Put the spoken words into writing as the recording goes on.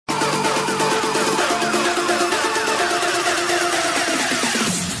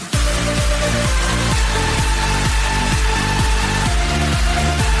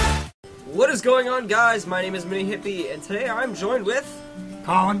is going on, guys? My name is Mini Hippie, and today I'm joined with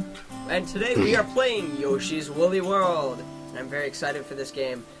Colin. And today we are playing Yoshi's Woolly World. And I'm very excited for this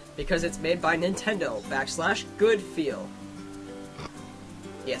game because it's made by Nintendo / Good Feel.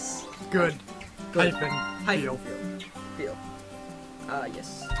 Yes. Good. Good. Hyphen. Feel.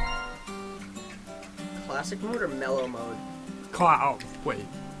 Yes. Classic mode or mellow mode? Wait.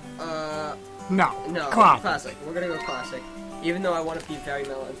 No. No. Cloud. Classic. We're gonna go classic. Even though I want to be very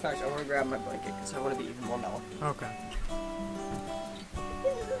mellow. In fact, I want to grab my blanket because I want to be even more mellow. Okay.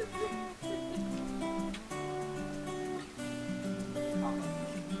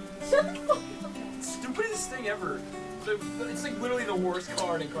 Stupidest thing ever. It's like literally the worst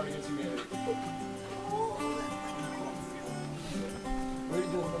card in Card Against Humanity. We're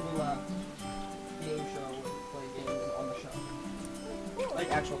doing a little game show where we play games on the show. Like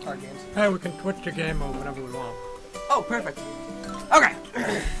actual card games. Hey, we can switch the game over whenever we want. Oh, perfect. Okay.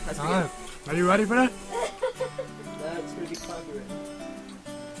 Let's begin. Alright. Are you ready for that? That's gonna be copyright.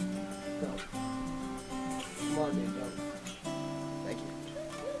 Go. Come on, dude, go. Thank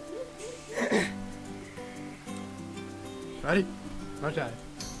you. Ready? Okay.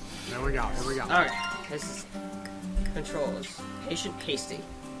 Here we go. Alright, this is controls. Patient Hasty.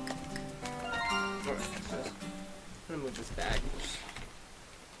 Alright, so I'm gonna move this bag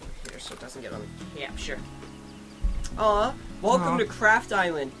over here so it doesn't get on the capture. Aw, welcome to Craft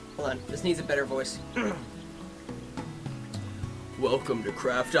Island. Hold on, this needs a better voice. Welcome to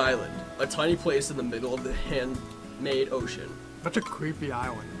Craft Island, a tiny place in the middle of the handmade ocean. That's a creepy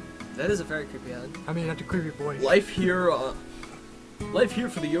island. That is a very creepy island. I mean, that's a creepy voice. Life here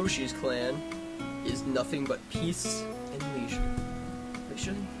for the Yoshi's clan is nothing but peace and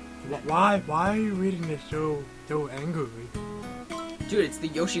leisure. Why are you reading this so angry? Dude, it's the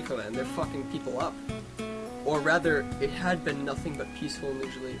Yoshi clan. They're fucking people up. Or rather, it had been nothing but peaceful and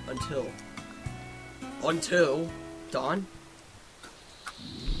leisurely until dawn.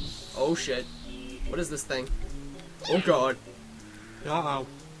 Oh shit. What is this thing? Oh god. Uh-oh.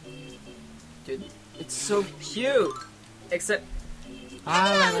 Dude, it's so cute. Except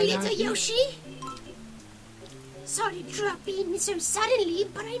Hello, little Yoshi. Sorry to drop in so suddenly,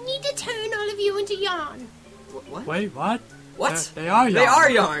 but I need to turn all of you into yarn. what? Wait, what? What? They are yarn. They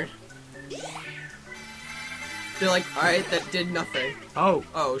are yarn. They're like, alright, that did nothing. Oh.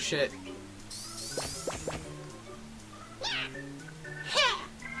 Oh shit. Ha!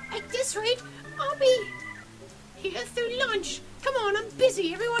 At this rate, I'll be here through lunch. Come on, I'm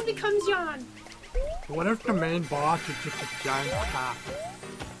busy. Everyone becomes yarn. What if the main boss is just a giant cat?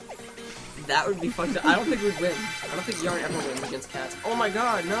 That would be fucked up. I don't think we'd win. I don't think yarn ever wins against cats. Oh my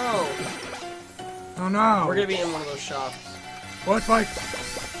god, no! Oh no. We're gonna be in one of those shops. Well, it's like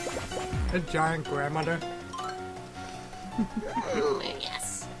a giant grandmother.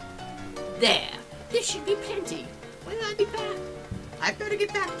 Yes. There. This should be plenty. When I'll be back. I better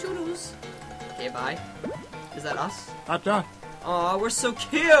get back, Toodles. Okay, bye. Is that us? That's us. Aw, we're so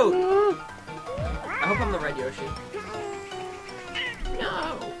cute! I hope I'm the red Yoshi.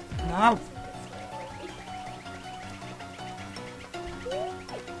 No. No.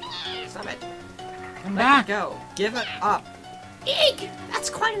 Stop it. Come Let back. it go. Give it up. Eek! That's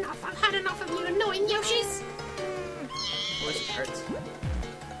quite enough. I've had enough of you annoying Yoshis. Voice hurts.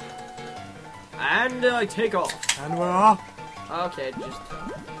 And I take off. And we're off. Okay, just...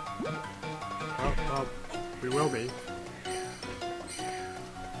 Oh, we will be.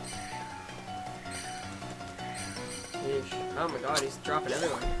 Yeesh. Oh my god, he's dropping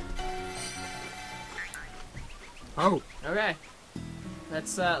everyone. Oh. Okay.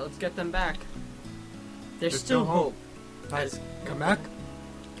 Let's get them back. There's still hope. Nice. Come back.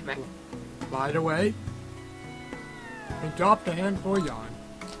 Come back. Right away. And drop the handful of yarn.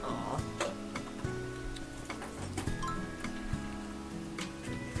 Aw.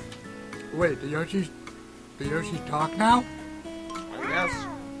 Wait, the Yoshis talk now? I guess.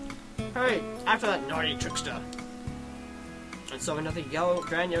 Hey, after that naughty trickster. And so another yellow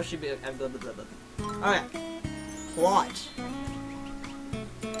grand Yoshi be and blah blah blah blah. Okay. Plot.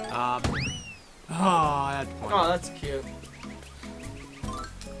 Oh, that's funny. Oh, that's cute.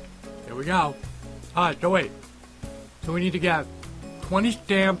 Here we go. Alright, so wait. So we need to get 20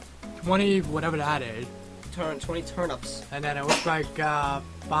 stamps, 20 whatever that is. 20 turnips. And then it looks like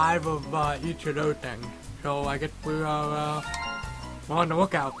 5 of each of those things. So I guess we're on the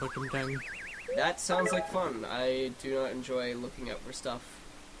lookout for some things. That sounds like fun. I do not enjoy looking out for stuff.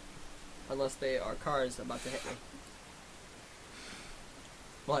 Unless they are cars about to hit me.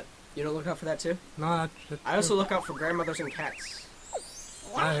 What? You don't look out for that too? No, that's I also look out for grandmothers and cats.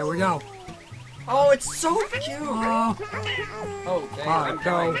 Alright, here we go. Oh, it's so cute! Oh, Oh, dang, I'm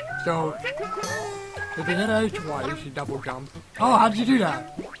dying. so, if you hit A twice, you double jump. Oh, how'd you do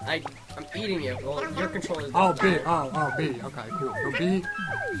that? I'm eating you. Well, your controller is Oh, B. Oh, B. Okay, cool. So B.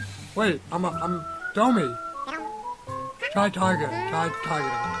 Wait, throw me. Try targeting.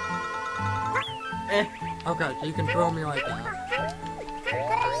 Eh. Okay, so you can throw me like that.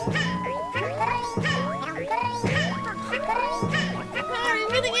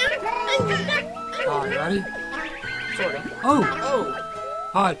 Alright, ready? Sort of. Oh! Oh!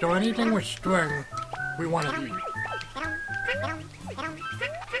 Alright, so anything with string, we want to eat.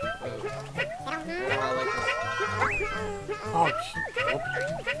 I like this. Oh, oops.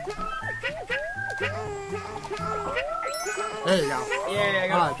 There you go. Yeah, I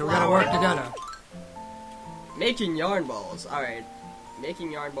got Alright, so we gotta work together. Making yarn balls. Alright.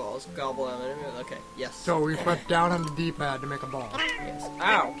 Making yarn balls. Gobble them. Okay, yes. So we press down on the D-pad to make a ball. Yes.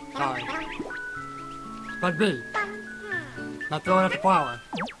 Ow! Alright. Press B. Now throw it at the flower.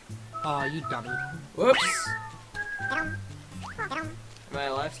 Oh, you dummy. Whoops! Am I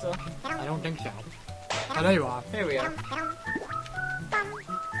alive still? I don't think so. Oh, there you are. Here we are.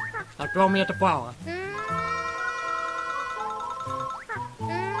 Now throw me at the flower.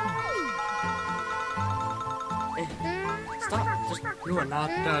 Stop. Just You are not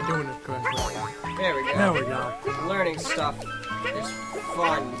doing it correctly. there we go. There we go. Learning stuff is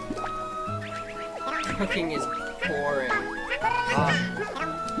fun. Cooking is boring.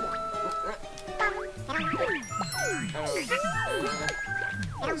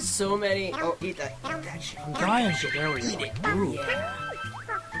 So many. Oh, eat that shit. I'm trying to. There we go. Ooh. Yeah.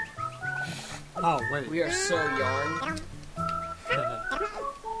 Oh, wait. We are so yarn.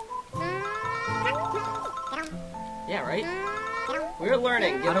 Yeah, right? We're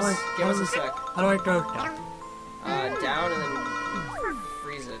learning. Give us a sec. How do I go down? Down and then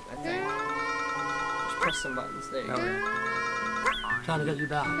freeze it, I think. Just press some buttons. There you go. Trying to get you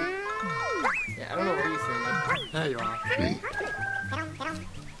back. Yeah, I don't know where you threw me. There you are.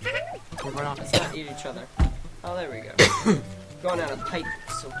 Move right on. Let's not eat each other. Oh, there we go. Going down a pipe.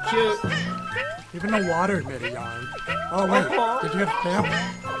 So cute. Even the water made a yarn. Oh, wait. Did you get a stamp?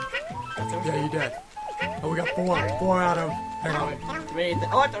 Yeah, you did. Oh, we got four. Four out of... Hang on.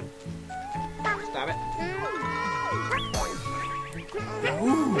 Oh, I don't... Stop it.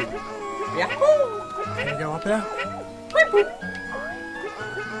 Ooh. Yahoo! Can you go up there?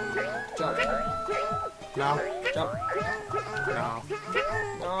 Jump. No. Jump. No.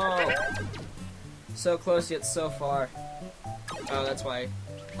 No. So close yet so far. Oh, that's why.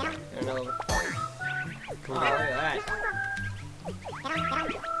 No. Oh, look at that.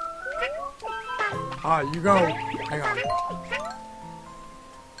 Alright, you go. Hang on.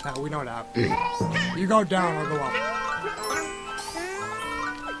 We know that. You go down, I'll go up.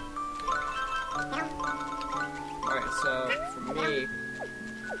 Alright, so for me,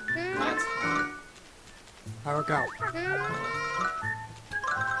 that's I will go.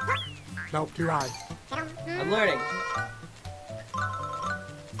 Nope, too high. I'm learning.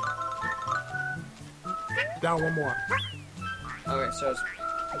 Down one more. Okay, so it's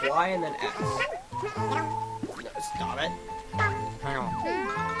Y and then X. No, stop it. Hang on.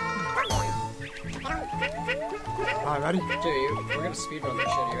 Alright, ready? Dude, we're gonna speedrun this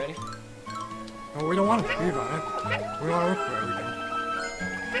shit. You ready? No, we don't want to speed on it. We want to look for everything.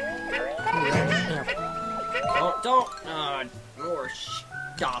 Ooh, yeah, yeah. Don't. More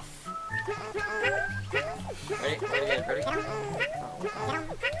stuff. Ready? Ready?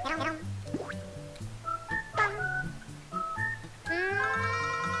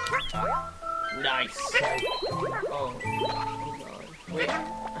 Nice. Oh, God. Wait.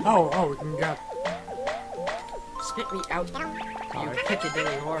 Oh, we can get... Spit me out, you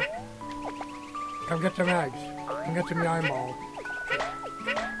Piccadilly whore. Come get some eggs. Come get some yarn balls.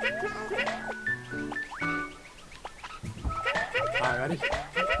 Alright, ready?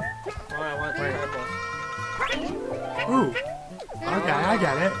 Oh, I want the purple. Ooh. Okay, I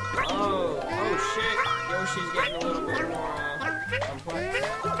get it. Oh shit. Yoshi's getting a little bit more complex.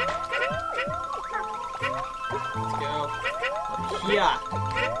 Let's go. Yeah.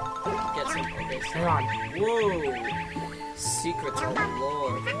 Get some. Okay, so. Hang on. Whoa. Secrets of the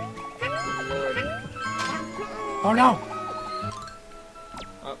Lord. Lord. Oh no!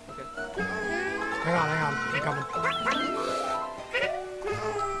 Oh, okay. Hang on. I'm coming.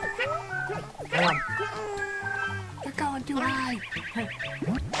 Hang on. You're going too high.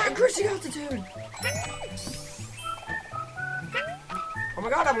 Increasing altitude. Oh my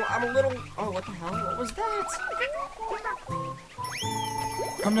god, I'm a little. Oh, what the hell? What was that?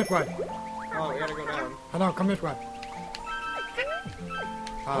 Come this way. Oh, we gotta go down. Oh no, come this way.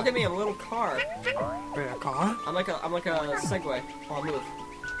 Look at me, I'm a little car. Wait, a car? I'm like a Segway. I'll move.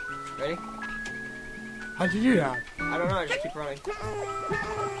 Ready? How'd you do that? I don't know, I just keep running.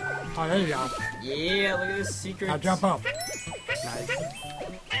 Oh, there you go. Yeah, look at this secret. Now jump up. Nice.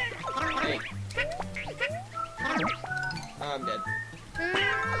 Hey. Oh, I'm dead.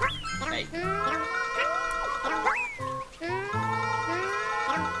 Hey.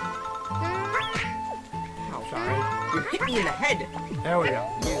 Ow. Sorry. You hit me in the head! There we go.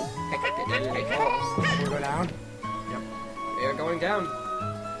 You Hechta did it. Can we go down? Yep. We are going down.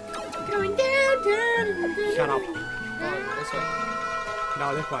 Going down, down. Shut up. Oh, this way.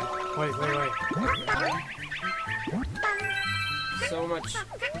 No, this way. Wait. So much.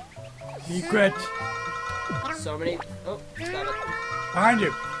 Secret. So many. Oh, stop it. Behind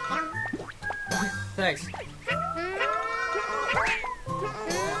you. Thanks.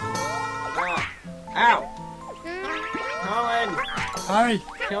 Ow! Colin! Hurry.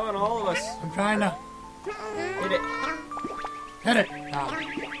 Killing all of us. I'm trying to Hit it. hit it. Ah.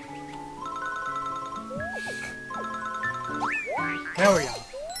 There we go.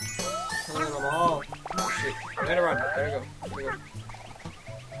 Killing them all. Oh, shit. We gotta run. There we go.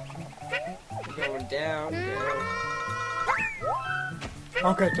 We're going down, down.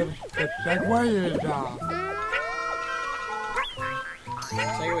 Okay, so the Segway is,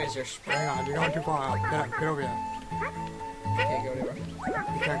 Segways are spring. hang on, you're going too far out. Get over here. Can't go anywhere.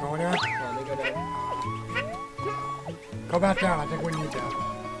 You can't go in there? Come on, they go down. Go back down, I think we need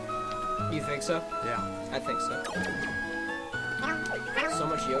that. You think so? Yeah. I think so. So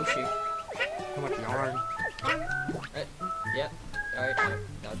much Yoshi. How much yarn? Yep. Alright,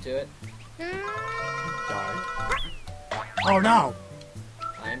 now do it. Sorry. Oh no!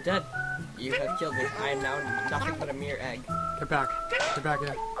 I am dead. You have killed me. I am now nothing but a mere egg. Get back. Get back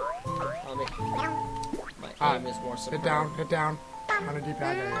here. I'll make... My aim is more Hit superb. down. On a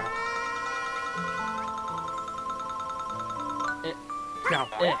D-pad, there you go.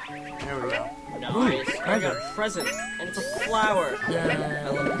 Go. Eh. There we go. Nice. I got a present. present, and it's a flower. I Yeah.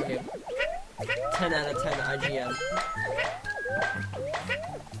 love this game. 10 out of 10 IGN.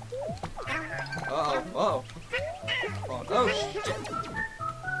 Uh-oh. Oh, shit.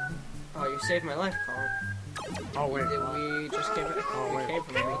 Oh, you saved my life, Colin. Oh wait. Did we just came from... Oh we wait. came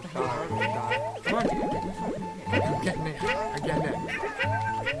from here. What the hell? Sorry. Come on, dude. Get the fuck in here. I'm getting it.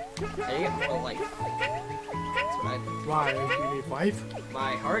 There you get more life. That's what I think. Why? You need life?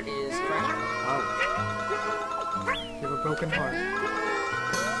 My heart is cracked. Oh. You have a broken heart.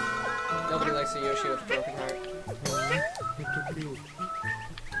 Nobody likes a Yoshi with a broken heart. You're too cute.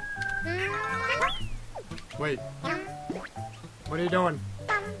 Wait. What are you doing?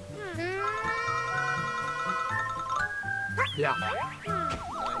 Yeah.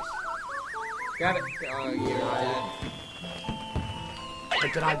 Nice. Grab it. Oh, you're dead.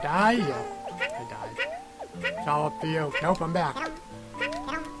 But did I die? Yeah. I died. It's all up to you. Nope, I'm back.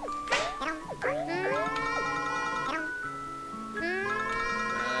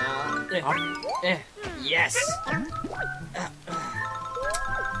 Up. Yes!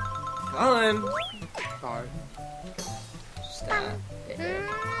 Colin! Sorry. Stop.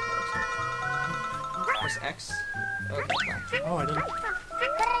 Press X. Okay, fine. Oh, I didn't.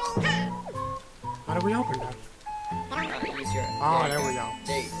 How do we open that? Easier. Oh, there we go.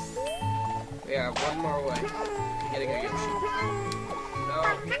 There you go. We are one more away from getting a Yoshi. No.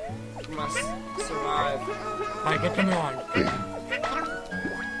 We must survive. Alright, get to me on.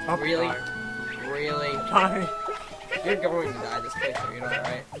 Up, Really? sorry. Really? Sorry. You're going to die this playthrough, you know that,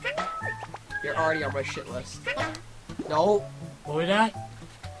 right? You're already on my shit list. No! What was that?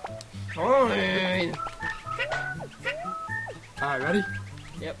 Fine! Alright, ready?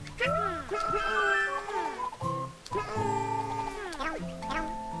 Yep.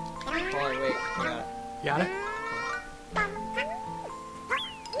 Hold on, wait. I got it. Got it?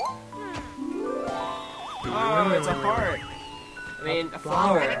 Oh, it's a heart! I mean, a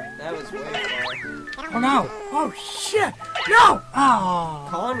flower. That was way far. Oh no! Oh shit! No! Oh!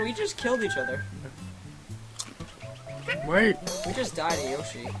 Colin, we just killed each other. Wait. We just died to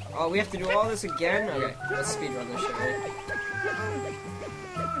Yoshi. Oh, we have to do all this again? Okay, let's speedrun this shit, right?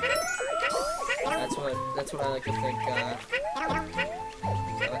 That's what I like to think,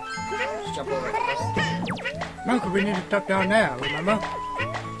 just jump over it. No, because we need to duck down there, remember? I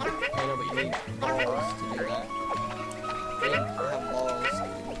know, but you need balls to do that. We didn't have balls.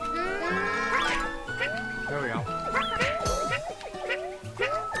 There we go.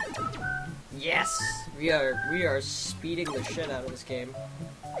 Yes! We are speeding the shit out of this game.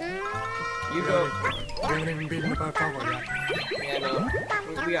 You go. We haven't even beaten the first level yet. Yeah, no.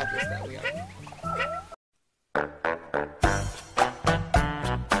 We got this, though. We got it.